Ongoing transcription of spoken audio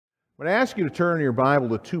I'm going to ask you to turn your Bible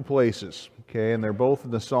to two places, okay, and they're both in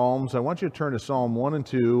the Psalms. I want you to turn to Psalm 1 and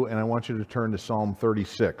 2, and I want you to turn to Psalm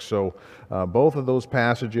 36. So both of those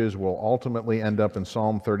passages will ultimately end up in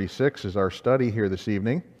Psalm 36 as our study here this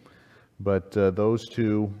evening, but those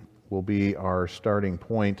two will be our starting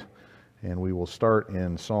point, and we will start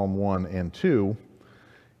in Psalm 1 and 2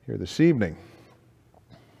 here this evening.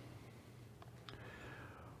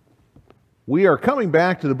 We are coming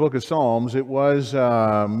back to the book of Psalms. It was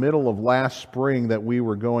middle of last spring that we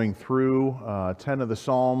were going through 10 of the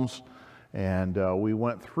Psalms, and we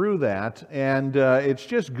went through that. And it's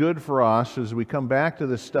just good for us as we come back to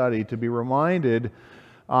the study to be reminded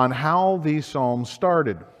on how these Psalms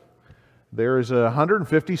started. There's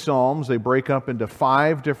 150 Psalms. They break up into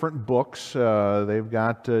 5 different books. They've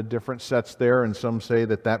got different sets there, and some say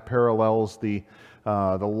that parallels the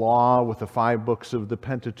law with the 5 books of the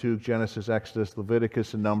Pentateuch, Genesis, Exodus,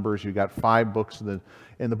 Leviticus, and Numbers. You've got 5 books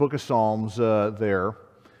in the book of Psalms there.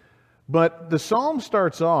 But the Psalm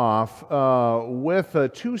starts off with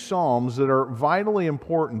 2 Psalms that are vitally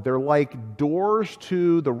important. They're like doors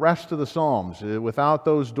to the rest of the Psalms. Without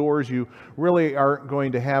those doors, you really aren't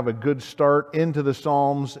going to have a good start into the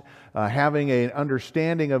Psalms. Having an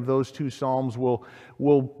understanding of those 2 Psalms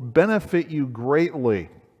will benefit you greatly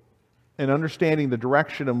in understanding the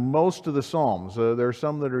direction of most of the Psalms. There are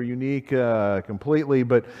some that are unique completely,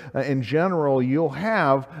 but in general, you'll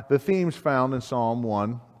have the themes found in Psalm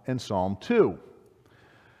 1 and Psalm 2.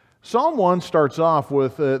 Psalm 1 starts off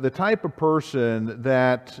with the type of person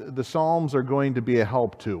that the Psalms are going to be a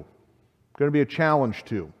help to, going to be a challenge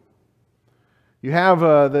to. You have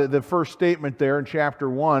the first statement there in chapter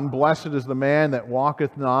 1, "Blessed is the man that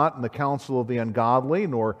walketh not in the counsel of the ungodly,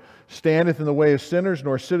 nor standeth in the way of sinners,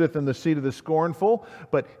 nor sitteth in the seat of the scornful,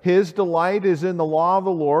 but his delight is in the law of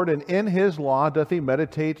the Lord, and in his law doth he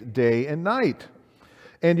meditate day and night."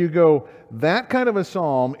 And you go, that kind of a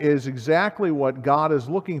psalm is exactly what God is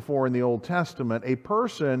looking for in the Old Testament, a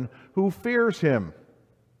person who fears Him.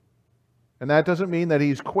 And that doesn't mean that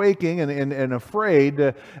he's quaking and afraid.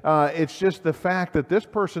 It's just the fact that this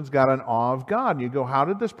person's got an awe of God. And you go, how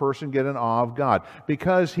did this person get an awe of God?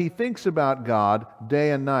 Because he thinks about God day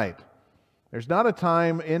and night. There's not a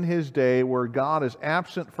time in his day where God is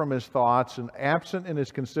absent from his thoughts and absent in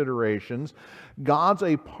his considerations. God's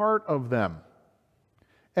a part of them.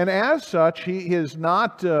 And as such, he is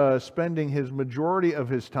not spending his majority of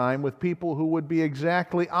his time with people who would be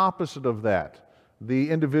exactly opposite of that.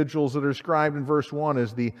 The individuals that are described in verse 1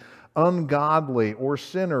 as the ungodly or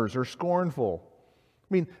sinners or scornful.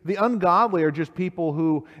 I mean, the ungodly are just people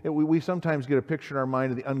who, we sometimes get a picture in our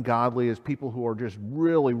mind of the ungodly as people who are just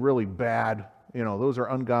really, really bad. You know, those are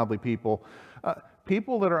ungodly people.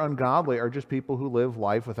 People that are ungodly are just people who live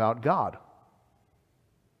life without God.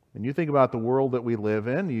 And you think about the world that we live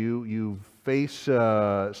in, you face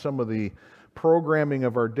some of the programming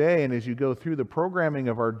of our day, and as you go through the programming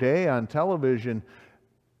of our day on television,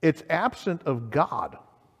 it's absent of God.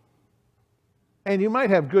 And you might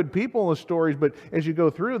have good people in the stories, but as you go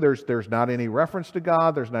through, there's not any reference to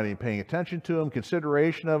God, there's not any paying attention to Him,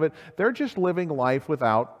 consideration of it. They're just living life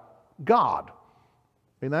without God.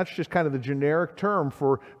 I mean, that's just kind of the generic term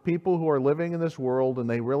for people who are living in this world and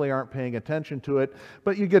they really aren't paying attention to it.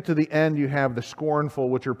 But you get to the end, you have the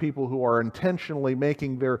scornful, which are people who are intentionally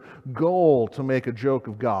making their goal to make a joke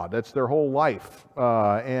of God. That's their whole life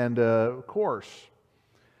and course.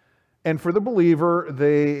 And for the believer,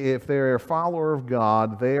 if they're a follower of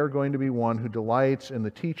God, they are going to be one who delights in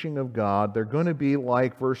the teaching of God. They're going to be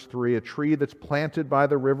like, verse 3, a tree that's planted by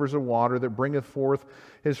the rivers of water that bringeth forth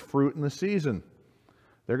his fruit in the season.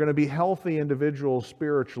 They're going to be healthy individuals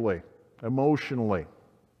spiritually, emotionally.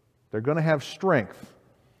 They're going to have strength.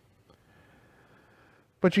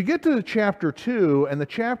 But you get to chapter 2, and the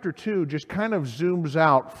chapter 2 just kind of zooms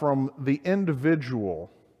out from the individual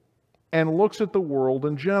and looks at the world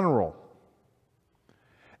in general.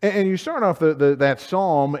 And you start off that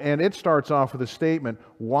psalm, and it starts off with a statement,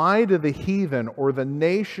 "Why do the heathen or the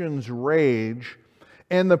nations rage,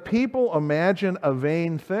 and the people imagine a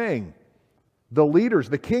vain thing? The leaders,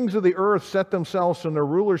 the kings of the earth set themselves and their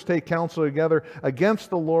rulers take counsel together against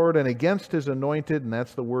the Lord and against His anointed," and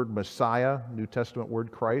that's the word Messiah, New Testament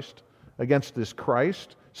word Christ, against this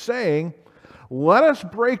Christ, saying, "Let us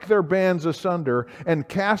break their bands asunder and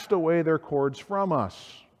cast away their cords from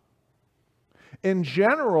us." In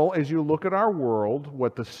general, as you look at our world,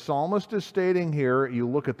 what the psalmist is stating here, you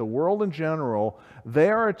look at the world in general, they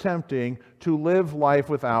are attempting to live life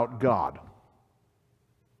without God.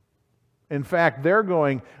 In fact, they're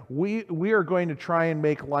going, we are going to try and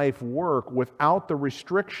make life work without the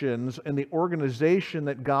restrictions and the organization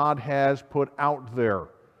that God has put out there.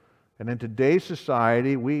 And in today's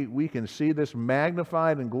society, we can see this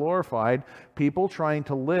magnified and glorified, people trying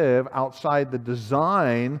to live outside the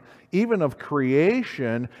design, even of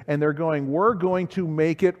creation, and they're going, we're going to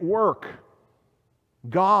make it work.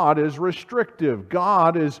 God is restrictive.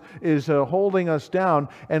 God is holding us down.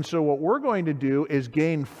 And so what we're going to do is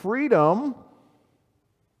gain freedom.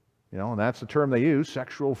 And that's the term they use,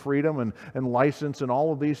 sexual freedom and license and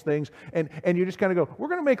all of these things. And you just kind of go, we're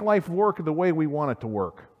going to make life work the way we want it to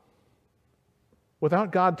work,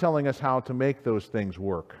 without God telling us how to make those things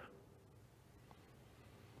work.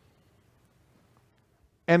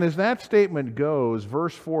 And as that statement goes,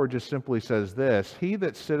 verse 4 just simply says this: He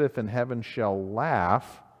that sitteth in heaven shall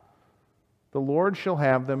laugh, the Lord shall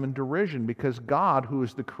have them in derision, because God, who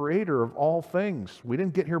is the creator of all things, we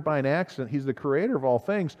didn't get here by an accident, He's the creator of all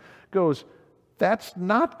things, goes, that's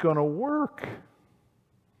not going to work.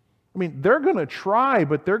 I mean, they're going to try,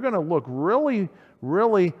 but they're going to look really,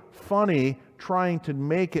 really funny trying to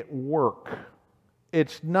make it work.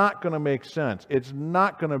 It's not going to make sense. It's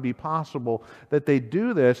not going to be possible that they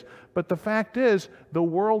do this. But the fact is, the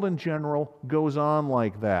world in general goes on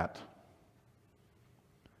like that.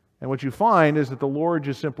 And what you find is that the Lord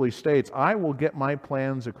just simply states, I will get my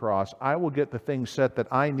plans across. I will get the things set that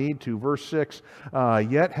I need to. Verse 6,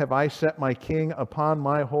 yet have I set my king upon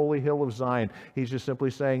my holy hill of Zion. He's just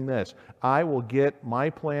simply saying this: I will get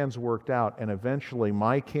my plans worked out, and eventually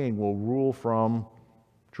my king will rule from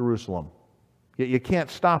Jerusalem. You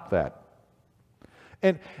can't stop that.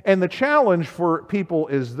 And the challenge for people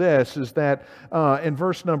is this, is that in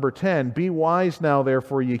verse number 10, be wise now,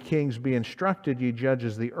 therefore, ye kings, be instructed, ye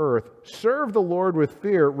judges of the earth. Serve the Lord with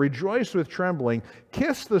fear, rejoice with trembling,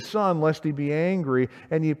 kiss the Son, lest he be angry,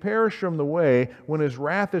 and ye perish from the way, when his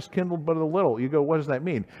wrath is kindled but a little. You go, what does that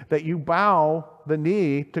mean? That you bow the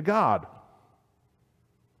knee to God.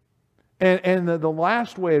 And the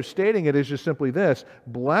last way of stating it is just simply this: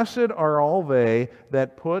 blessed are all they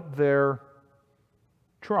that put their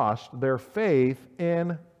trust, their faith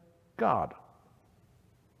in God.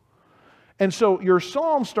 And so your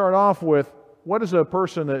Psalms start off with, what does a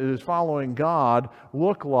person that is following God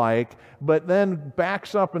look like? But then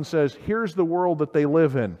backs up and says, here's the world that they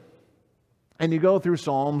live in. And you go through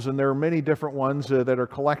Psalms, and there are many different ones that are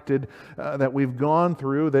collected that we've gone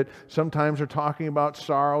through, that sometimes are talking about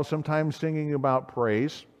sorrow, sometimes singing about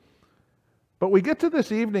praise. But we get to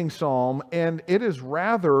this evening psalm, and it is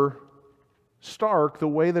rather stark the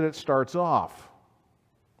way that it starts off.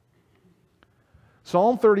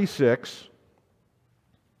 Psalm 36,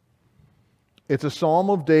 it's a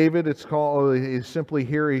psalm of David. It's simply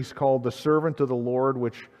here he's called the servant of the Lord,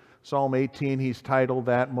 which Psalm 18 he's titled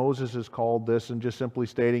that. Moses is called this, and just simply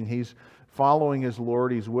stating he's following his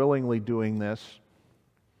Lord. He's willingly doing this.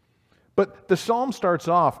 But the psalm starts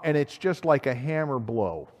off, and it's just like a hammer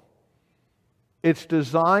blow. It's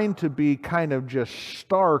designed to be kind of just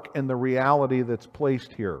stark in the reality that's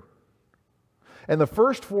placed here. And the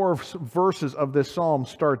first 4 verses of this psalm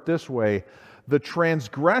start this way: the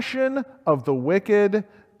transgression of the wicked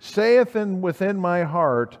saith within my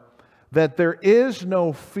heart, that there is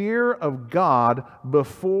no fear of God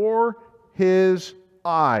before his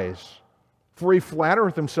eyes. For he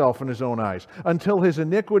flattereth himself in his own eyes, until his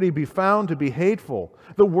iniquity be found to be hateful.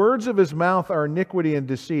 The words of his mouth are iniquity and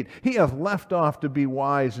deceit. He hath left off to be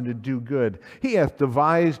wise and to do good. He hath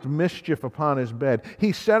devised mischief upon his bed.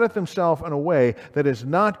 He setteth himself in a way that is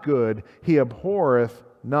not good. He abhorreth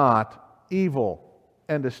not evil.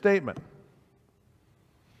 End of statement.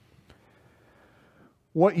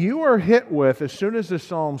 What you are hit with as soon as this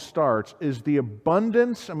psalm starts is the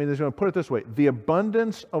abundance, there's going to put it this way, the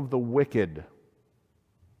abundance of the wicked.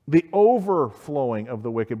 The overflowing of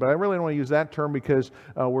the wicked. But I really don't want to use that term, because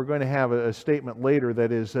we're going to have a statement later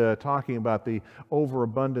that is talking about the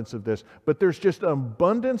overabundance of this. But there's just an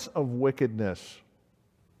abundance of wickedness.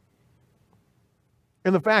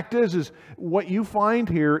 And the fact is what you find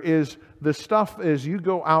here is the stuff as you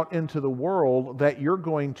go out into the world that you're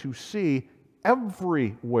going to see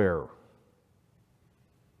everywhere.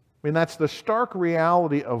 That's the stark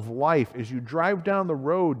reality of life. As you drive down the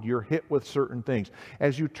road, you're hit with certain things.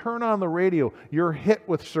 As you turn on the radio, you're hit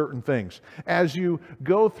with certain things. As you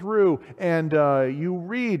go through and you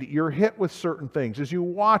read, you're hit with certain things. As you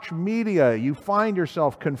watch media, you find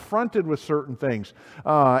yourself confronted with certain things.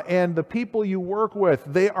 And the people you work with,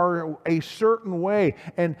 they are a certain way,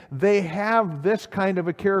 and they have this kind of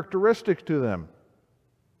a characteristic to them.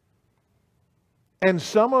 And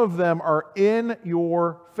some of them are in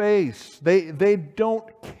your face. They don't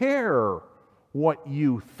care what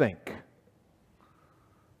you think.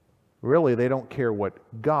 Really, they don't care what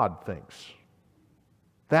God thinks.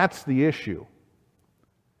 That's the issue.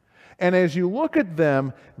 And as you look at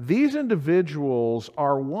them, these individuals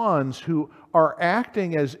are ones who are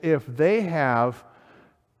acting as if they have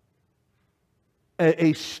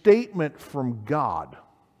a statement from God.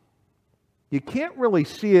 You can't really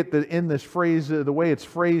see it in this phrase, the way it's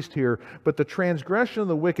phrased here, but the transgression of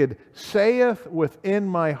the wicked saith within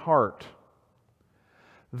my heart.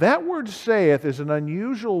 That word saith is an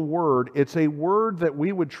unusual word. It's a word that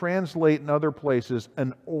we would translate in other places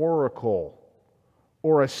an oracle,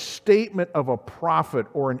 or a statement of a prophet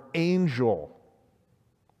or an angel.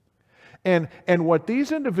 And what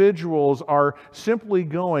these individuals are simply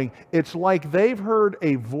going, it's like they've heard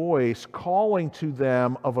a voice calling to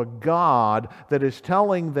them of a God that is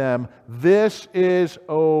telling them, this is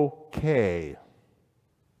okay.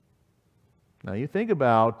 Now you think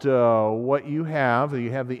about what you have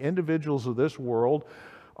the individuals of this world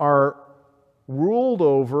are ruled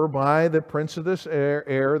over by the prince of this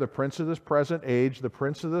air, the prince of this present age, the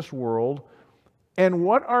prince of this world. And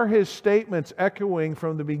what are his statements echoing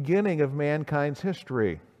from the beginning of mankind's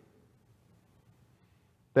history?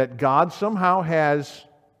 That God somehow has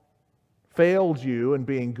failed you in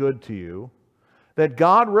being good to you. That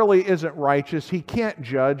God really isn't righteous. He can't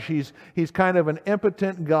judge. He's kind of an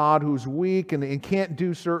impotent God who's weak and can't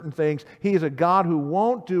do certain things. He's a God who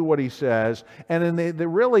won't do what He says. And then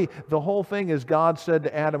the whole thing is God said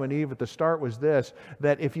to Adam and Eve at the start was this,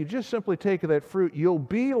 that if you just simply take of that fruit, you'll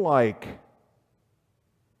be like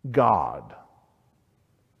God.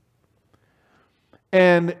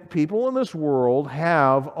 And people in this world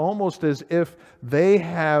have, almost as if they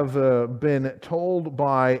have been told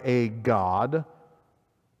by a God,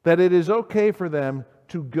 that it is okay for them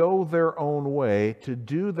to go their own way, to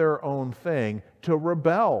do their own thing, to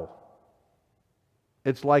rebel.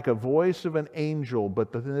 It's like a voice of an angel,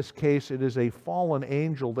 but in this case it is a fallen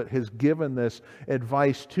angel that has given this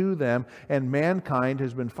advice to them, and mankind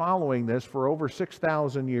has been following this for over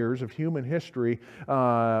 6,000 years of human history.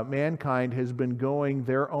 Mankind has been going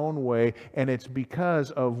their own way, and it's because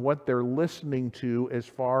of what they're listening to as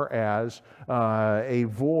far as a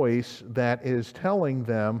voice that is telling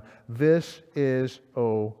them this is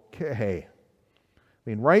okay. I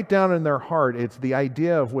mean, right down in their heart, it's the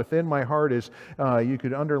idea of within my heart is, you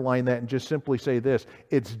could underline that and just simply say this,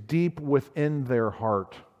 it's deep within their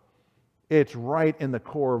heart. It's right in the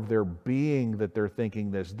core of their being that they're thinking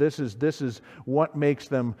this. This is what makes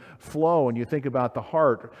them flow. And you think about the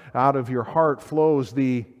heart. Out of your heart flows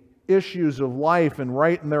the issues of life, and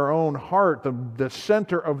right in their own heart, the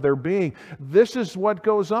center of their being. This is what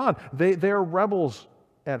goes on. They're rebels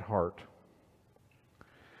at heart.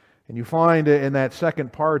 And you find in that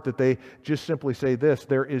second part that they just simply say this,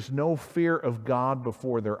 there is no fear of God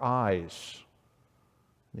before their eyes.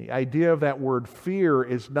 The idea of that word fear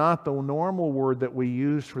is not the normal word that we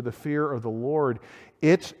use for the fear of the Lord.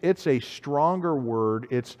 It's a stronger word.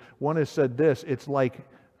 One has said this, it's like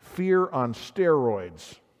fear on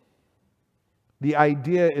steroids. The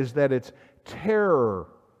idea is that it's terror.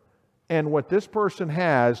 And what this person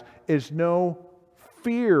has is no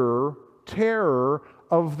fear, terror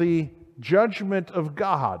of the judgment of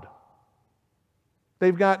God.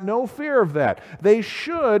 They've got no fear of that. They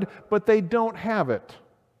should, but they don't have it.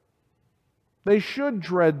 They should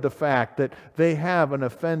dread the fact that they have an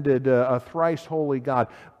offended, a thrice holy God.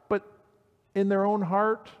 But in their own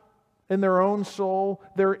heart, in their own soul,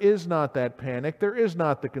 there is not that panic. There is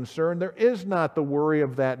not the concern. There is not the worry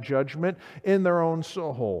of that judgment in their own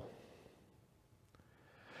soul.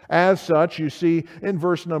 As such, you see in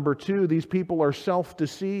verse number 2, these people are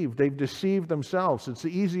self-deceived. They've deceived themselves. It's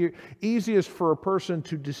the easiest for a person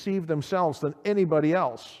to deceive themselves than anybody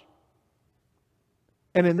else.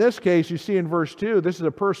 And in this case, you see in verse 2, this is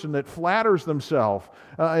a person that flatters themselves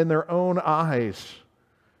in their own eyes.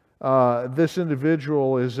 This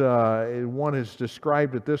individual is, one has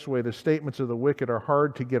described it this way, the statements of the wicked are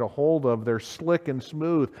hard to get a hold of. They're slick and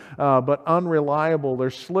smooth, but unreliable.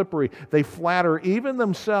 They're slippery. They flatter even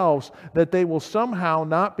themselves that they will somehow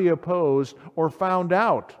not be opposed or found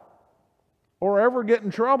out or ever get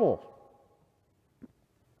in trouble.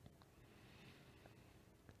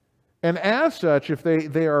 And as such, if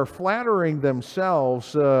they are flattering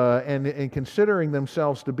themselves and considering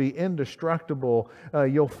themselves to be indestructible,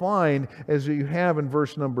 you'll find, as you have in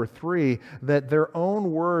verse number 3, that their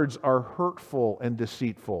own words are hurtful and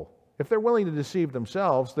deceitful. If they're willing to deceive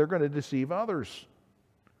themselves, they're going to deceive others.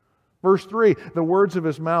 Verse 3, the words of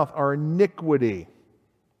his mouth are iniquity.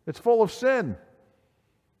 It's full of sin,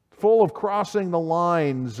 full of crossing the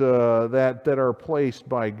lines that are placed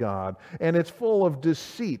by God, and it's full of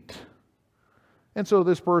deceit. And so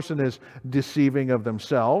this person is deceiving of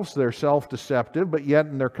themselves. They're self-deceptive, but yet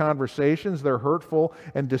in their conversations, they're hurtful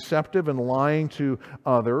and deceptive and lying to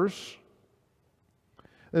others.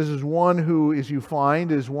 This is one who, as you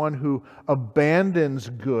find, is one who abandons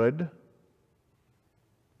good.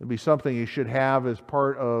 It'd be something he should have as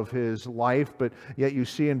part of his life, but yet you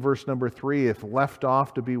see in verse number 3, if left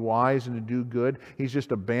off to be wise and to do good, he's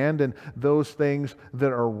just abandoned those things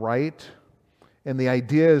that are right. And the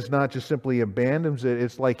idea is not just simply abandons it,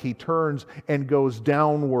 it's like he turns and goes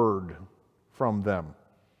downward from them.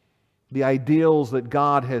 The ideals that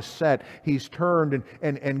God has set, he's turned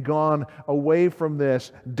and gone away from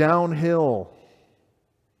this, downhill.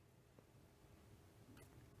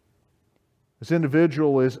 This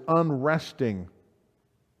individual is unresting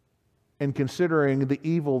and considering the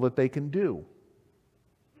evil that they can do.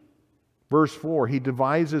 Verse 4, he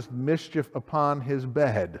devises mischief upon his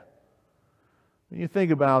bed. When you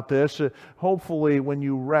think about this, hopefully when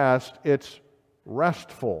you rest, it's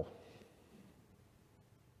restful.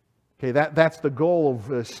 Okay, that's the goal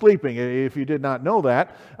of sleeping, if you did not know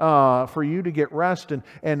that, for you to get rest.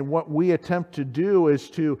 And what we attempt to do is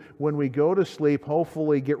to, when we go to sleep,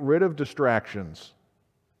 hopefully get rid of distractions.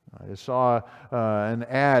 I saw an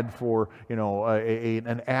ad for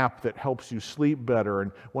an app that helps you sleep better.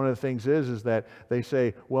 And one of the things is that they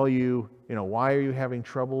say, well, why are you having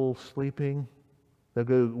trouble sleeping? They'll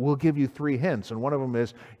go, we'll give you 3 hints. And one of them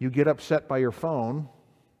is, you get upset by your phone.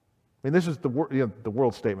 I mean, this is the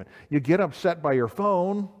world statement. You get upset by your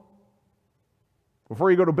phone before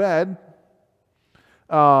you go to bed.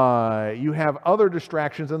 You have other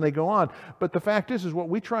distractions, and they go on. But the fact is what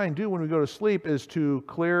we try and do when we go to sleep is to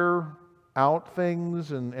clear out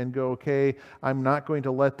things and go, okay, I'm not going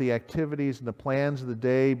to let the activities and the plans of the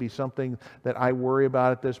day be something that I worry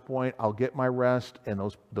about at this point. I'll get my rest, and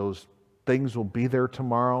those things will be there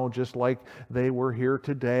tomorrow just like they were here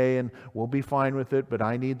today, and we'll be fine with it, but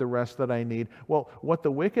I need the rest that I need. Well, what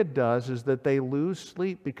the wicked does is that they lose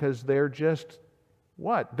sleep because they're just,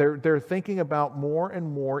 what? They're thinking about more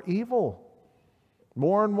and more evil,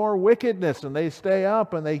 more and more wickedness, and they stay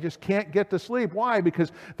up and they just can't get to sleep. Why?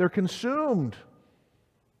 Because they're consumed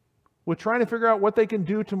with trying to figure out what they can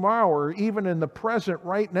do tomorrow, or even in the present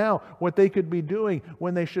right now, what they could be doing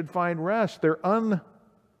when they should find rest. They're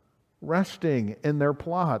resting in their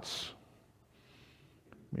plots.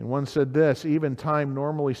 I mean, one said this, even time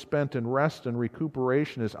normally spent in rest and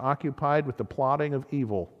recuperation is occupied with the plotting of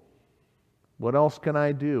evil. What else can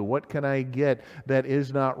I do? What can I get that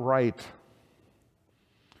is not right?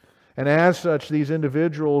 And as such, these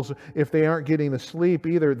individuals, if they aren't getting the sleep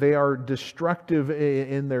either, they are destructive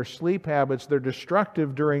in their sleep habits. They're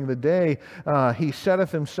destructive during the day. He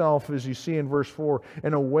setteth himself, as you see in verse 4,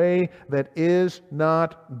 in a way that is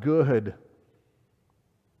not good.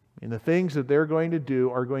 And the things that they're going to do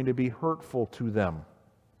are going to be hurtful to them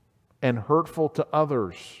and hurtful to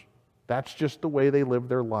others. That's just the way they live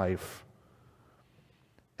their life.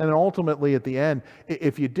 And then ultimately at the end,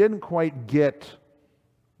 if you didn't quite get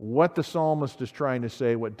what the psalmist is trying to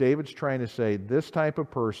say, what David's trying to say, this type of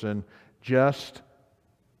person just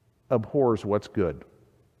abhors what's good.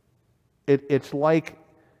 It's like,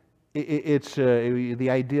 the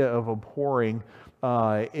idea of abhorring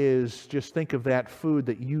is just think of that food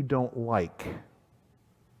that you don't like.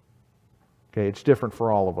 Okay, it's different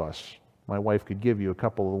for all of us. My wife could give you a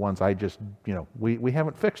couple of the ones I just, we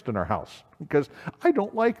haven't fixed in our house because I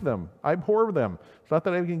don't like them. I abhor them. It's not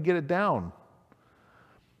that I can get it down.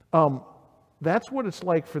 That's what it's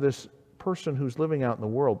like for this person who's living out in the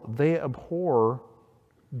world. They abhor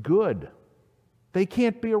good. They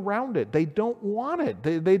can't be around it. They don't want it.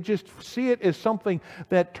 They just see it as something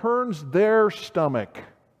that turns their stomach.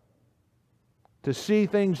 To see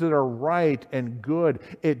things that are right and good,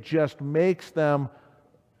 it just makes them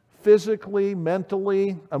physically,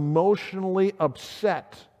 mentally, emotionally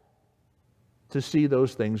upset to see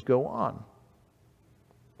those things go on.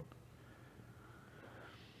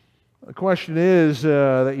 The question is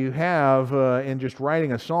that you have in just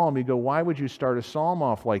writing a psalm, you go, why would you start a psalm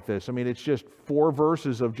off like this? I mean, it's just 4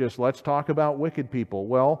 verses of just, let's talk about wicked people.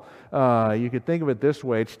 Well, you could think of it this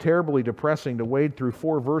way. It's terribly depressing to wade through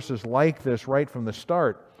 4 verses like this right from the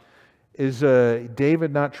start. Is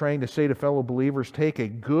David not trying to say to fellow believers, take a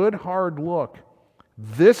good hard look.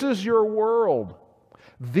 This is your world.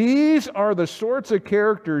 These are the sorts of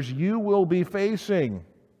characters you will be facing.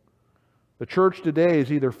 The church today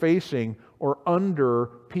is either facing or under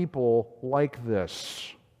people like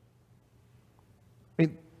this. I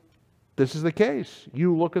mean, this is the case.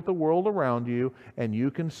 You look at the world around you and you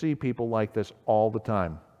can see people like this all the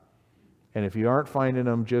time. And if you aren't finding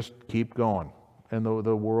them, just keep going. and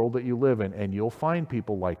the world that you live in, and you'll find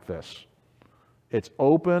people like this. It's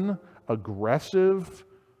open, aggressive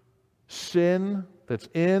sin that's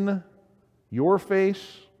in your face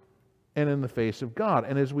and in the face of God.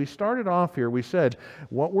 And as we started off here, we said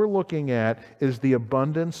what we're looking at is the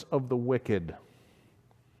abundance of the wicked.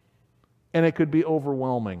 And it could be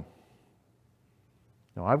overwhelming.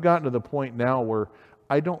 Now, I've gotten to the point now where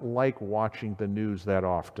I don't like watching the news that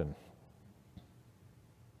often.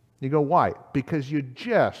 You go, why? Because you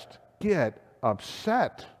just get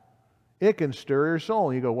upset. It can stir your soul.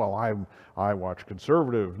 And you go, well, I watch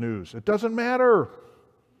conservative news. It doesn't matter.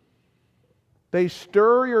 They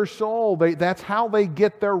stir your soul. That's how they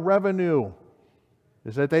get their revenue,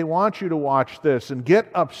 is that they want you to watch this and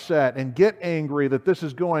get upset and get angry that this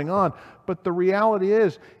is going on. But the reality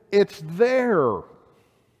is, it's there.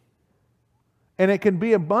 And it can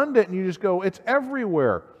be abundant, and you just go, it's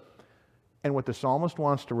everywhere. And what the psalmist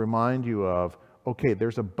wants to remind you of, okay,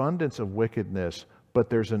 there's abundance of wickedness, but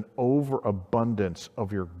there's an overabundance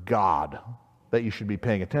of your God that you should be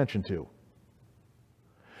paying attention to.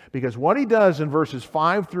 Because what he does in verses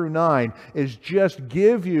 5 through 9 is just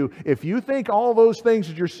give you, if you think all those things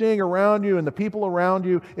that you're seeing around you and the people around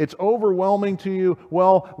you, it's overwhelming to you,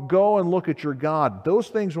 well, go and look at your God. Those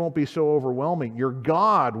things won't be so overwhelming. Your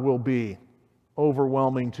God will be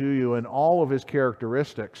overwhelming to you in all of his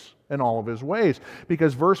characteristics and all of his ways.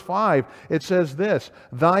 Because verse 5, it says this,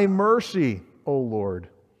 thy mercy, O Lord,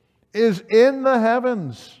 is in the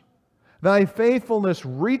heavens. Thy faithfulness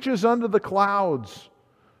reaches unto the clouds.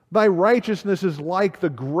 Thy righteousness is like the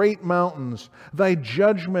great mountains. Thy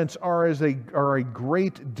judgments are a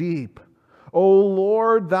great deep. O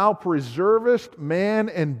Lord, thou preservest man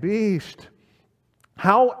and beast.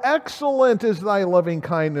 How excellent is thy loving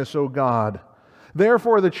kindness, O God!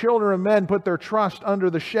 Therefore the children of men put their trust under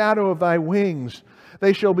the shadow of thy wings.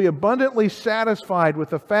 They shall be abundantly satisfied with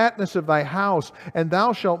the fatness of thy house, and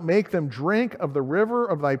thou shalt make them drink of the river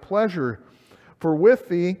of thy pleasure. For with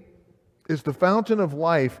thee is the fountain of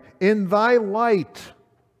life. In thy light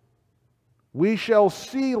we shall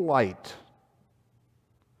see light.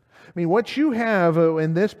 I mean, what you have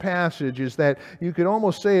in this passage is that you could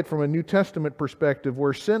almost say it from a New Testament perspective,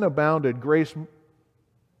 where sin abounded, grace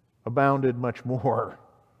abounded much more.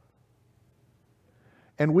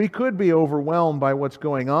 And we could be overwhelmed by what's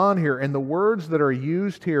going on here. And the words that are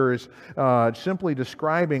used here is simply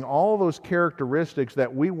describing all those characteristics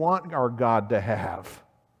that we want our God to have.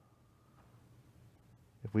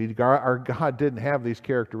 If our God didn't have these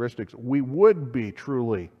characteristics, we would be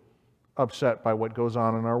truly upset by what goes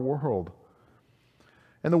on in our world.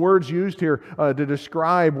 And the words used here to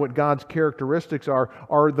describe what God's characteristics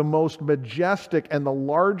are the most majestic and the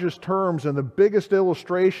largest terms and the biggest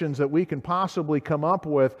illustrations that we can possibly come up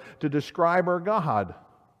with to describe our God.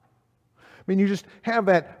 I mean, you just have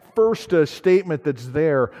that first statement that's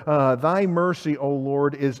there. Thy mercy, O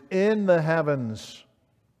Lord, is in the heavens.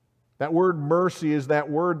 That word mercy is that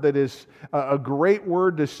word that is a great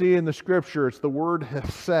word to see in the Scripture. It's the word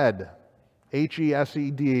hesed,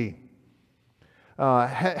 H-E-S-E-D.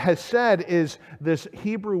 Hesed is this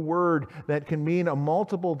Hebrew word that can mean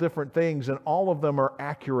multiple different things, and all of them are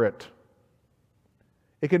accurate.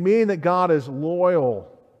 It can mean that God is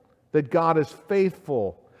loyal, that God is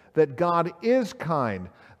faithful, that God is kind,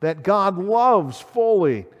 that God loves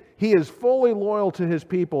fully. He is fully loyal to His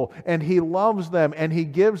people, and He loves them, and He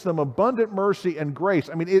gives them abundant mercy and grace.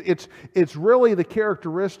 I mean, it's really the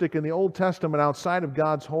characteristic in the Old Testament outside of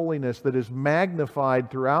God's holiness that is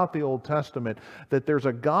magnified throughout the Old Testament, that there's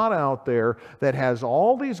a God out there that has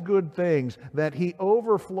all these good things that He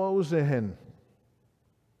overflows in.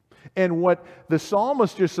 And what the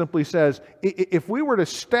psalmist just simply says, if we were to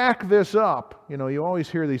stack this up, you always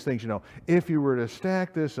hear these things, if you were to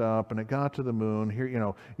stack this up and it got to the moon,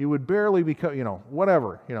 here, you would barely become,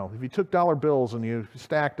 whatever, if you took dollar bills and you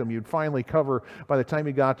stacked them, you'd finally cover, by the time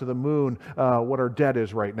you got to the moon, what our debt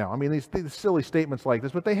is right now. I mean, these silly statements like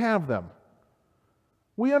this, but they have them.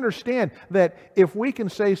 We understand that if we can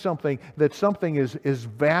say something, that something is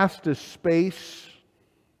vast as space,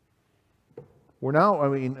 we're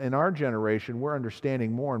now, in our generation, we're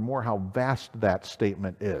understanding more and more how vast that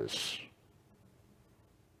statement is.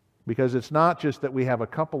 Because it's not just that we have a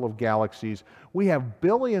couple of galaxies, we have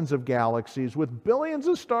billions of galaxies with billions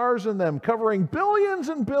of stars in them, covering billions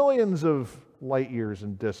and billions of light years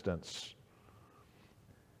in distance.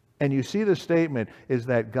 And you see the statement is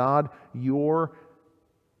that God, your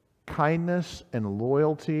kindness and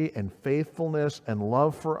loyalty and faithfulness and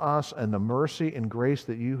love for us and the mercy and grace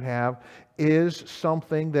that you have is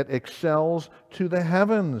something that excels to the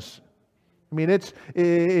heavens. I mean, it's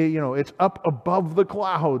up above the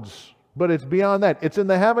clouds. but it's beyond that. It's in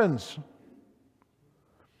the heavens.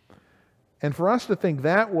 And for us to think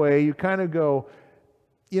that way, you kind of go,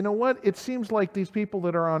 you know what? It seems like these people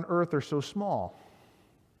that are on earth are so small.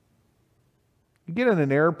 You get in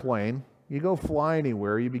an airplane, you go fly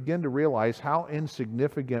anywhere, you begin to realize how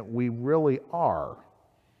insignificant we really are.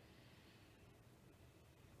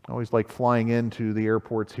 I always like flying into the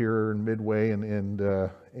airports here in Midway and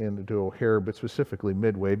to O'Hare, but specifically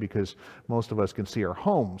Midway, because most of us can see our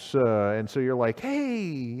homes. And so you're like,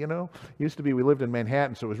 hey, used to be we lived in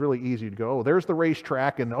Manhattan, so it was really easy to go, oh, there's the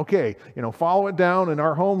racetrack, and okay, follow it down, and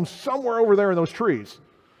our home's somewhere over there in those trees.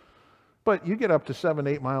 But you get up to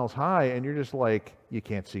 7-8 miles high, and you're just like, you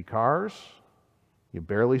can't see cars, you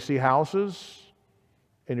barely see houses,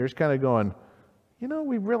 and you're just kind of going,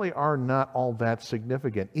 we really are not all that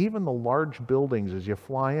significant. Even the large buildings as you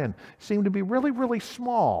fly in seem to be really, really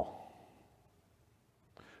small.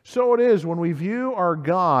 So it is when we view our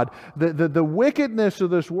God, the wickedness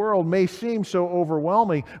of this world may seem so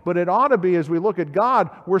overwhelming, but it ought to be as we look at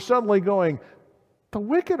God, we're suddenly going, the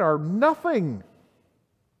wicked are nothing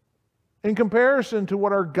in comparison to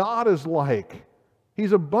what our God is like.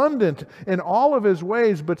 He's abundant in all of His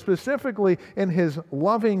ways, but specifically in His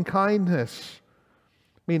loving kindness.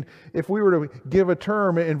 I mean, if we were to give a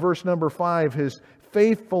term in verse number 5, His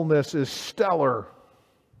faithfulness is stellar.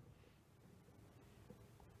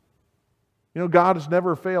 God has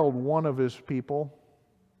never failed one of His people,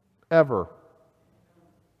 ever.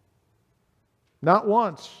 Not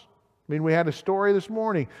once. I mean, we had a story this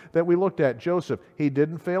morning that we looked at, Joseph. He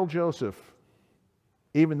didn't fail Joseph,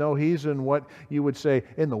 even though he's in what you would say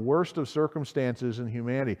in the worst of circumstances in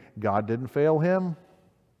humanity. God didn't fail him.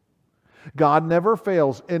 God never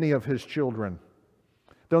fails any of His children.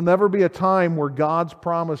 There'll never be a time where God's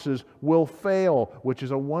promises will fail, which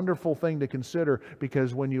is a wonderful thing to consider,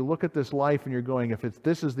 because when you look at this life and you're going, if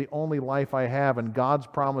this is the only life I have and God's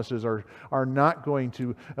promises are not going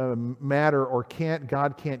to matter, or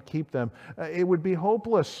God can't keep them, it would be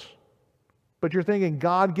hopeless. But you're thinking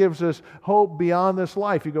God gives us hope beyond this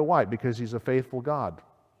life. You go, why? Because He's a faithful God.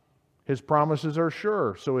 His promises are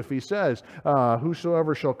sure. So if He says,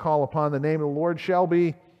 whosoever shall call upon the name of the Lord shall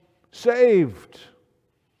be saved.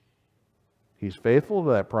 He's faithful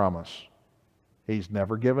to that promise. He's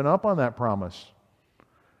never given up on that promise.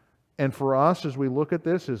 And for us, as we look at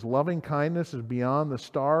this, His loving kindness is beyond the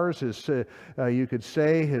stars. You could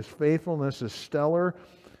say His faithfulness is stellar.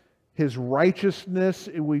 His righteousness,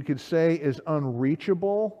 we could say, is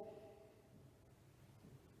unreachable.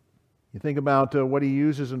 You think about what He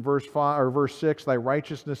uses in verse 5 or verse 6, thy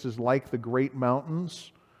righteousness is like the great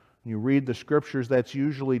mountains. You read the scriptures, that's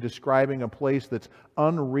usually describing a place that's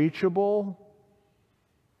unreachable.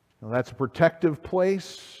 That's a protective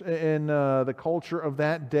place in the culture of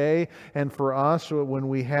that day. And for us, when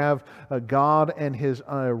we have God and His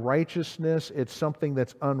righteousness, it's something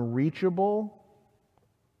that's unreachable.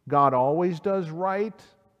 God always does right.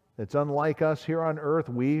 It's unlike us here on earth.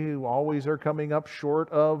 We always are coming up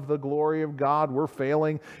short of the glory of God. We're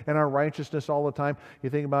failing in our righteousness all the time.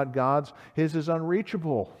 You think about God's, His is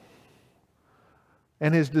unreachable.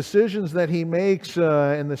 And His decisions that He makes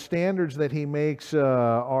and the standards that He makes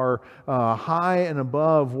are high and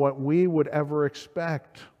above what we would ever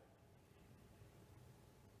expect.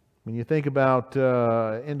 When you think about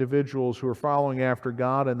individuals who are following after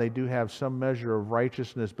God and they do have some measure of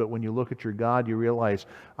righteousness, but when you look at your God, you realize,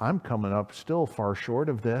 I'm coming up still far short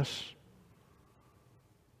of this.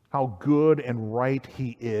 How good and right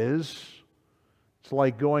He is. It's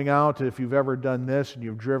like going out, if you've ever done this, and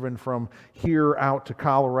you've driven from here out to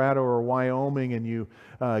Colorado or Wyoming, and you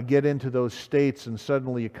get into those states, and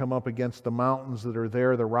suddenly you come up against the mountains that are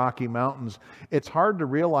there, the Rocky Mountains. It's hard to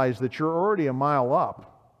realize that you're already a mile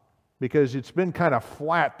up, because it's been kind of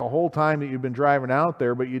flat the whole time that you've been driving out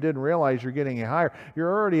there, but you didn't realize you're getting higher.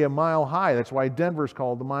 You're already a mile high. That's why Denver's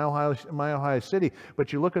called the mile high city.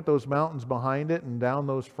 But you look at those mountains behind it, and down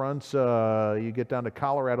those fronts, you get down to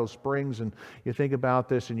Colorado Springs, and you think about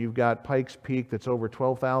this, and you've got Pikes Peak that's over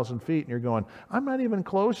 12,000 feet, and you're going, I'm not even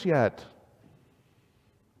close yet.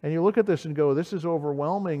 And you look at this and go, this is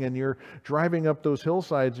overwhelming, and you're driving up those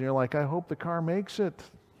hillsides, and you're like, I hope the car makes it.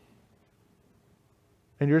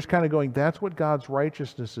 And you're just kind of going, that's what God's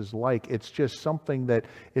righteousness is like. It's just something that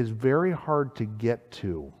is very hard to get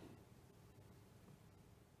to.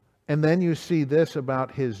 And then you see this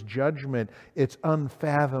about His judgment. It's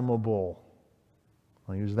unfathomable.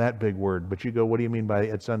 I'll use that big word, but you go, what do you mean by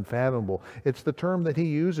it's unfathomable? It's the term that He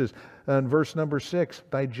uses in verse number 6.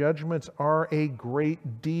 Thy judgments are a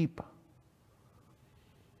great deep.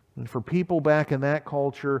 And for people back in that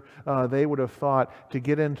culture, they would have thought to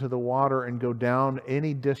get into the water and go down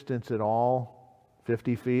any distance at all,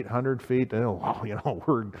 50 feet, 100 feet,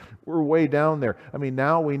 we're way down there. I mean,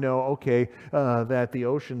 now we know, that the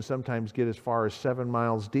oceans sometimes get as far as 7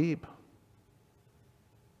 miles deep.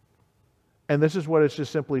 And this is what it's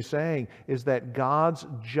just simply saying, is that God's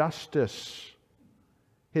justice,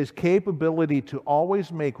 His capability to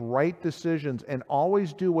always make right decisions and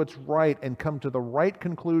always do what's right and come to the right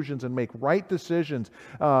conclusions and make right decisions,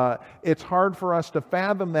 it's hard for us to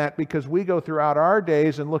fathom that because we go throughout our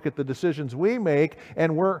days and look at the decisions we make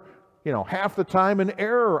and we're, half the time in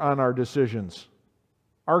error on our decisions.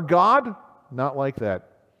 Our God, not like that.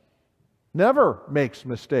 Never makes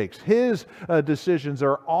mistakes. His decisions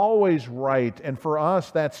are always right, and for us,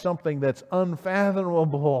 that's something that's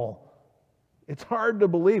unfathomable. It's hard to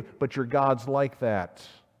believe, but your God's like that.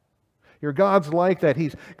 Your God's like that.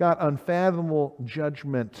 He's got unfathomable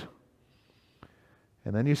judgment.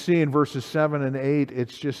 And then you see in verses 7 and 8,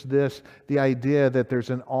 it's just this, the idea that there's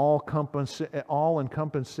an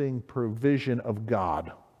all-encompassing provision of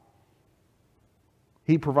God.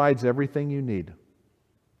 He provides everything you need.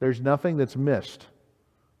 There's nothing that's missed.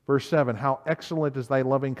 Verse 7, how excellent is thy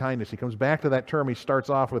loving kindness. He comes back to that term he starts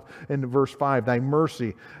off with in verse 5, thy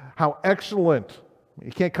mercy. How excellent.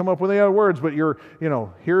 You can't come up with any other words, but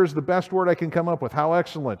here's the best word I can come up with. How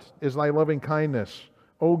excellent is thy loving kindness,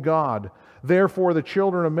 O God. Therefore the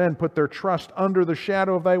children of men put their trust under the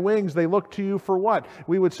shadow of thy wings. They look to you for what?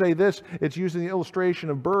 We would say this, it's using the illustration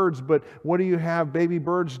of birds, but what do you have baby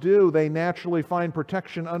birds do? They naturally find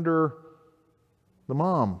protection under the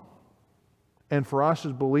mom. And for us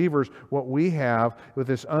as believers, what we have with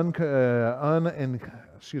this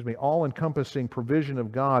all-encompassing provision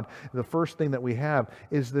of God, the first thing that we have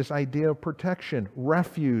is this idea of protection,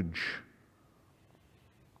 refuge.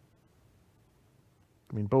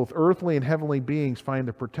 I mean, both earthly and heavenly beings find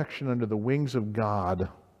their protection under the wings of God.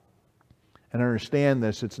 And understand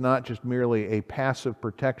this, it's not just merely a passive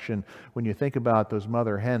protection. When you think about those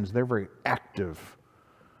mother hens, they're very active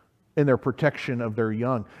in their protection of their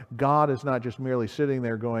young. God is not just merely sitting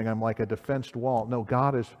there going, I'm like a defensed wall. No,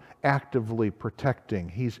 God is actively protecting.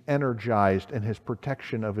 He's energized in His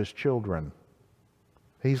protection of His children.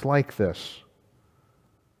 He's like this.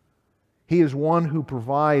 He is one who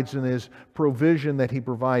provides in His provision that He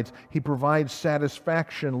provides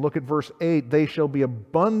satisfaction. Look at verse 8. They shall be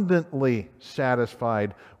abundantly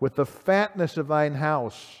satisfied with the fatness of thine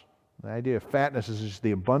house. The idea of fatness is just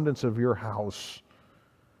the abundance of your house.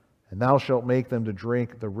 And thou shalt make them to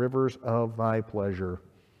drink the rivers of thy pleasure.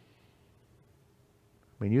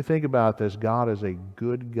 When you think about this, God is a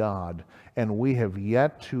good God, and we have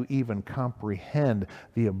yet to even comprehend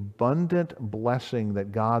the abundant blessing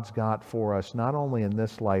that God's got for us, not only in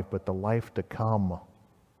this life, but the life to come.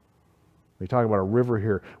 We talk about a river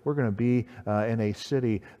here. We're going to be in a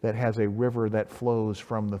city that has a river that flows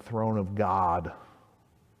from the throne of God.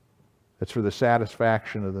 It's for the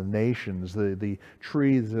satisfaction of the nations, the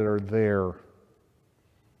trees that are there.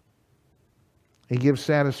 He gives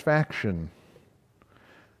satisfaction.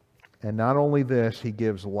 And not only this, He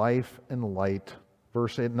gives life and light.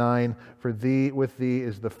 Verse 9, for with thee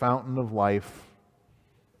is the fountain of life.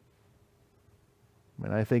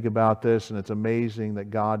 And I think about this, and it's amazing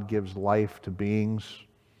that God gives life to beings.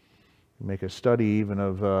 Make a study even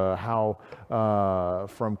of how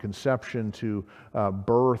from conception to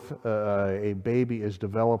birth a baby is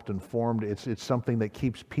developed and formed. It's something that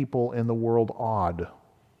keeps people in the world awed.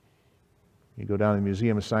 You go down to the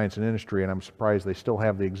Museum of Science and Industry, and I'm surprised they still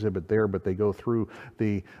have the exhibit there, but they go through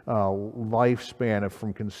the lifespan of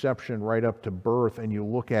from conception right up to birth, and you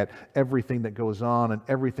look at everything that goes on and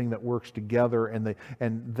everything that works together, and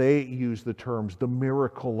they use the terms, the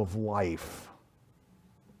miracle of life.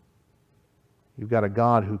 You've got a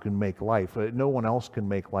God who can make life. No one else can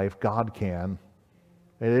make life. God can.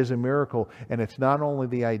 It is a miracle. And it's not only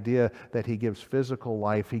the idea that He gives physical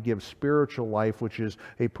life, He gives spiritual life, which is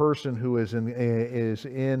a person who is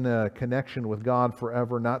in connection with God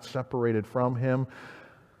forever, not separated from Him.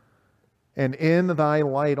 And in thy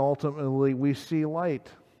light, ultimately, we see light.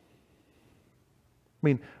 I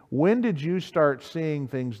mean, when did you start seeing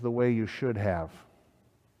things the way you should have?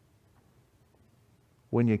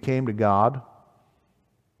 When you came to God.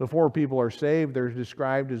 Before people are saved, they're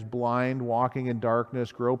described as blind, walking in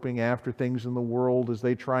darkness, groping after things in the world as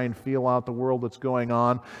they try and feel out the world that's going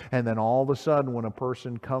on. And then all of a sudden, when a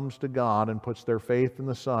person comes to God and puts their faith in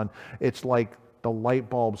the Son, it's like the light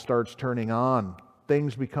bulb starts turning on.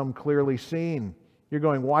 Things become clearly seen. You're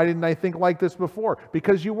going, why didn't I think like this before?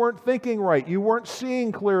 Because you weren't thinking right. You weren't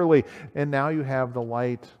seeing clearly. And now you have the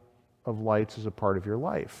light of lights is a part of your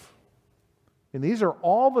life. And these are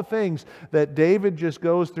all the things that David just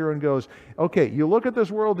goes through and goes, okay, you look at this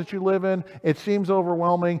world that you live in, it seems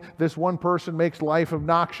overwhelming. This one person makes life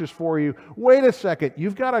obnoxious for you. Wait a second,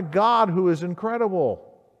 you've got a God who is incredible.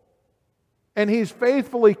 And He's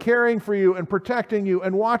faithfully caring for you and protecting you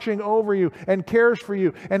and watching over you and cares for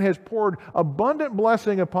you and has poured abundant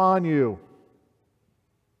blessing upon you.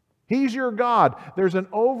 He's your God. There's an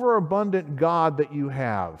overabundant God that you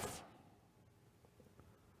have.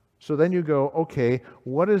 So then you go, okay,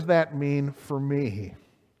 what does that mean for me?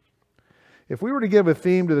 If we were to give a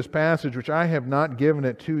theme to this passage, which I have not given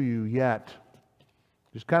it to you yet,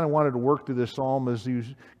 just kind of wanted to work through this psalm as you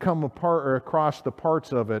come apart or across the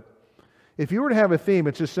parts of it. If you were to have a theme,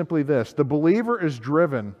 it's just simply this: the believer is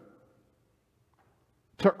driven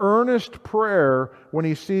to earnest prayer when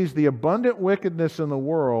he sees the abundant wickedness in the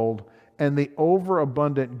world and the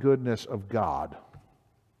overabundant goodness of God.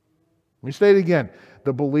 Let me state it again.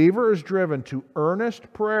 The believer is driven to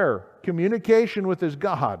earnest prayer, communication with his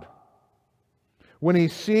God, when he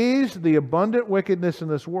sees the abundant wickedness in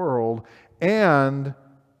this world, and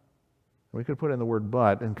we could put in the word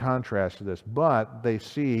but in contrast to this, but they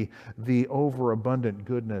see the overabundant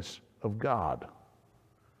goodness of God.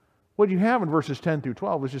 What you have in verses 10 through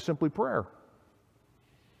 12 is just simply prayer.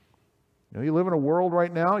 You live in a world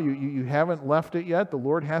right now, you haven't left it yet. The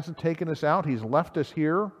Lord hasn't taken us out. He's left us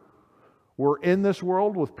here. We're in this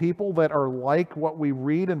world with people that are like what we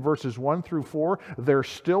read in verses 1 through 4. They're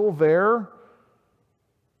still there.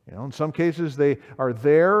 In some cases they are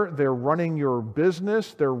there. They're running your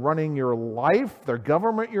business. They're running your life. Their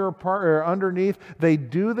government you're underneath. They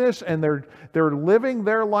do this and they're living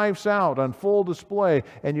their lives out on full display.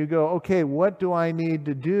 And you go, okay, what do I need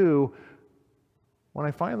to do? When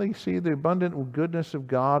I finally see the abundant goodness of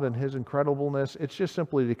God and His incredibleness, it's just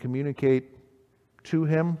simply to communicate to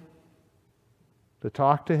Him, to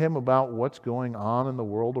talk to Him about what's going on in the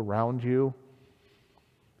world around you,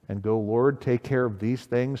 and go, Lord, take care of these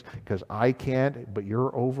things because I can't, but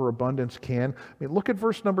your overabundance can. I mean, look at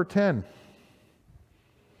verse number 10.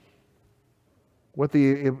 What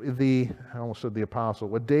I almost said the apostle,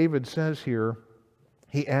 what David says here,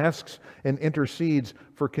 he asks and intercedes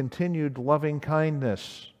for continued loving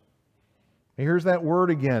kindness. And here's that word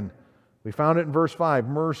again. We found it in verse 5,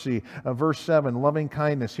 mercy. Verse 7, loving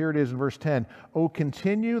kindness. Here it is in verse 10. O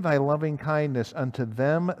continue thy loving kindness unto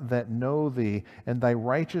them that know thee, and thy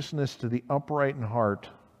righteousness to the upright in heart.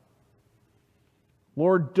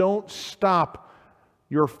 Lord, don't stop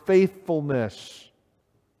your faithfulness,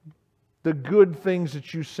 the good things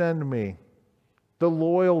that you send me, the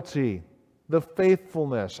loyalty, the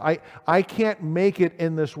faithfulness. I can't make it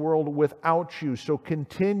in this world without you, so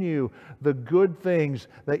continue the good things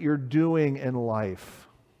that you're doing in life.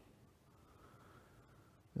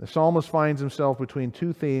 The psalmist finds himself between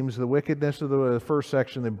two themes: the wickedness of the first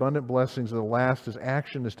section, the abundant blessings of the last. His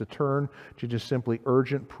action is to turn to just simply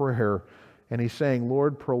urgent prayer. And he's saying,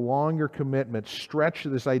 Lord, prolong your commitment. Stretch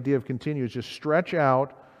this idea of continuous. Just stretch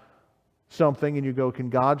out something, and you go, can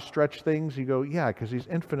God stretch things? You go, yeah, because He's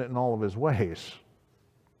infinite in all of His ways.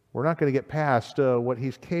 We're not going to get past what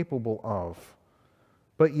He's capable of.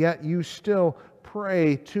 But yet you still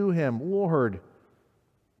pray to Him, Lord,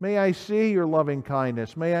 may I see your loving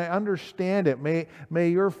kindness. May I understand it. May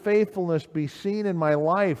your faithfulness be seen in my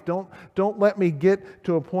life. Don't let me get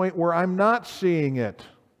to a point where I'm not seeing it.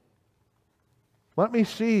 Let me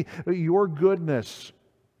see your goodness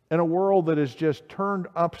in a world that is just turned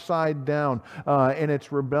upside down in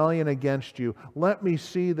its rebellion against you. Let me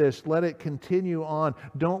see this. Let it continue on.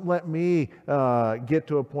 Don't let me get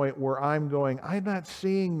to a point where I'm going, I'm not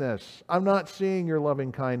seeing this. I'm not seeing your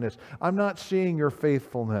loving kindness. I'm not seeing your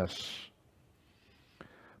faithfulness.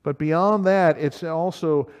 But beyond that, it's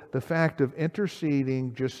also the fact of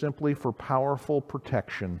interceding just simply for powerful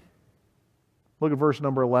protection. Look at verse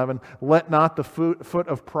number 11. Let not the foot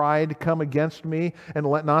of pride come against me, and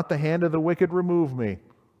let not the hand of the wicked remove me.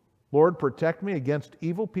 Lord, protect me against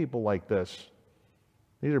evil people like this.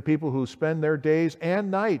 These are people who spend their days and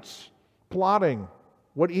nights plotting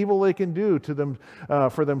what evil they can do to them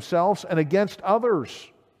for themselves and against others.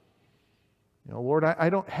 Lord, I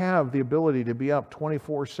don't have the ability to be up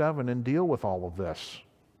 24/7 and deal with all of this.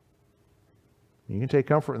 You can take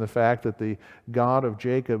comfort in the fact that the God of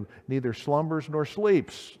Jacob neither slumbers nor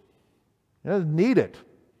sleeps. He doesn't need it.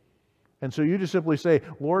 And so you just simply say,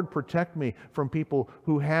 Lord, protect me from people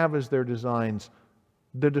who have as their designs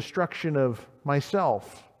the destruction of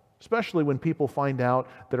myself, especially when people find out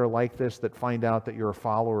that are like this, that find out that you're a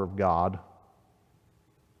follower of God.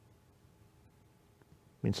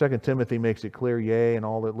 2 Timothy makes it clear, yea, and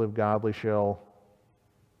all that live godly shall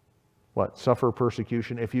what? Suffer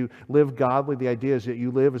persecution. If you live godly, the idea is that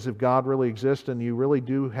you live as if God really exists and you really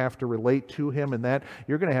do have to relate to Him, and that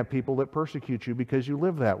you're going to have people that persecute you because you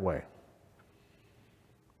live that way.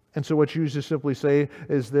 And so what you just simply say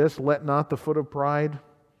is this: let not the foot of pride,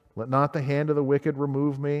 let not the hand of the wicked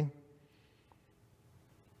remove me.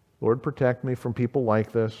 Lord, protect me from people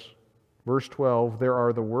like this. Verse 12, there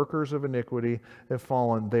are the workers of iniquity have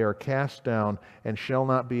fallen. They are cast down and shall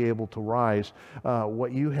not be able to rise.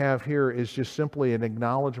 What you have here is just simply an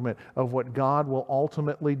acknowledgement of what God will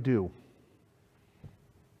ultimately do.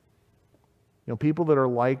 You know, people that are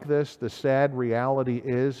like this, the sad reality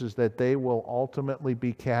is that they will ultimately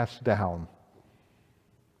be cast down.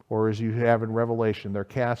 Or as you have in Revelation, they're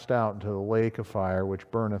cast out into the lake of fire, which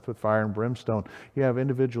burneth with fire and brimstone. You have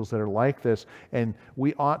individuals that are like this, and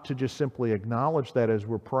we ought to just simply acknowledge that as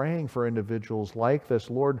we're praying for individuals like this.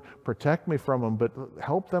 Lord, protect me from them, but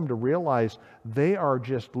help them to realize they are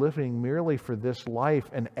just living merely for this life,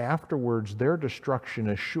 and afterwards their destruction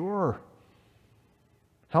is sure.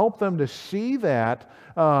 Help them to see that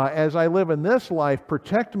as I live in this life,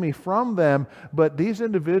 protect me from them. But these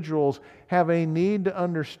individuals have a need to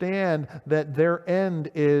understand that their end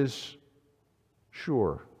is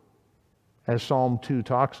sure. As Psalm 2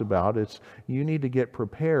 talks about, it's you need to get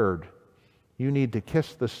prepared. You need to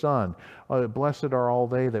kiss the Son. Blessed are all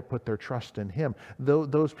they that put their trust in Him.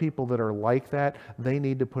 Those people that are like that, they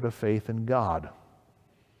need to put a faith in God.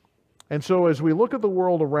 And so as we look at the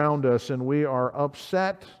world around us and we are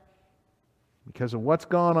upset because of what's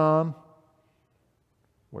gone on,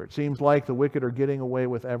 where it seems like the wicked are getting away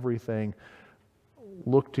with everything,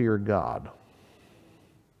 look to your God.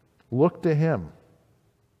 Look to Him.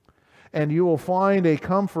 And you will find a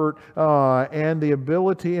comfort and the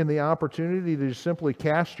ability and the opportunity to simply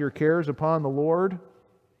cast your cares upon the Lord.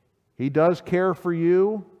 He does care for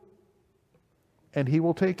you, and He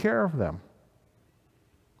will take care of them.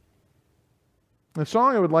 The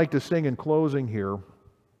song I would like to sing in closing here,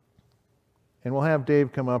 and we'll have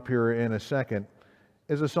Dave come up here in a second,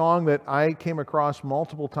 is a song that I came across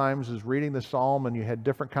multiple times as reading the psalm, and you had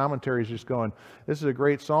different commentaries just going, this is a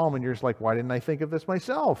great psalm, and you're just like, why didn't I think of this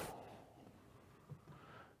myself?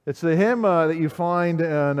 It's the hymn that you find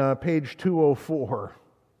on page 204.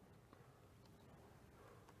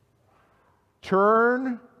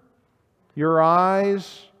 Turn your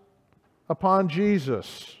eyes upon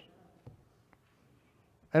Jesus.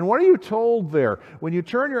 And what are you told there? When you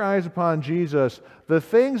turn your eyes upon Jesus, the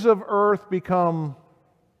things of earth become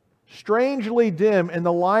strangely dim in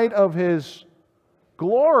the light of His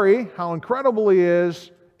glory, how incredible He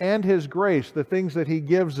is, and His grace, the things that He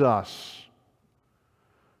gives us.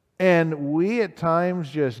 And we at times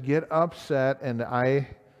just get upset, and I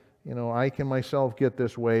can myself get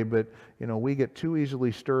this way, but we get too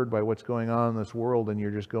easily stirred by what's going on in this world, and you're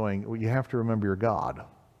just going, well, you have to remember your God.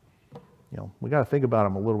 We got to think about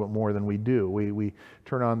Him a little bit more than we do. We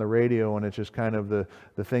turn on the radio and it's just kind of the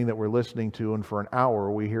thing that we're listening to, and for an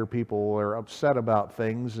hour we hear people are upset about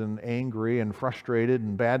things and angry and frustrated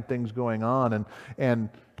and bad things going on, and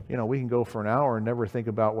we can go for an hour and never think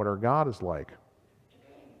about what our God is like.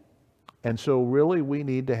 And so really we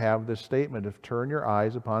need to have this statement of turn your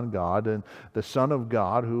eyes upon God and the Son of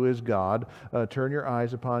God, who is God. Turn your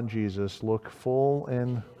eyes upon Jesus. Look full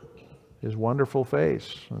in His wonderful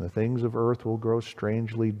face, and the things of earth will grow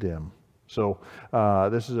strangely dim. So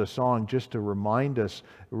this is a song just to remind us.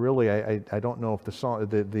 Really, I don't know if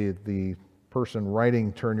the person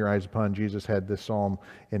writing "Turn Your Eyes Upon Jesus" had this psalm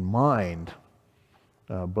in mind,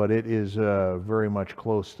 but it is very much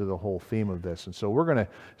close to the whole theme of this. And so we're going to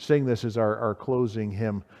sing this as our closing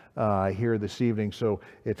hymn here this evening. So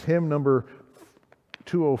it's hymn number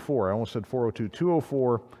 204. I almost said 402.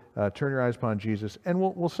 204. Turn your eyes upon Jesus, and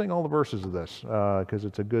we'll sing all the verses of this because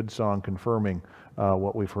it's a good song confirming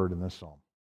what we've heard in this psalm.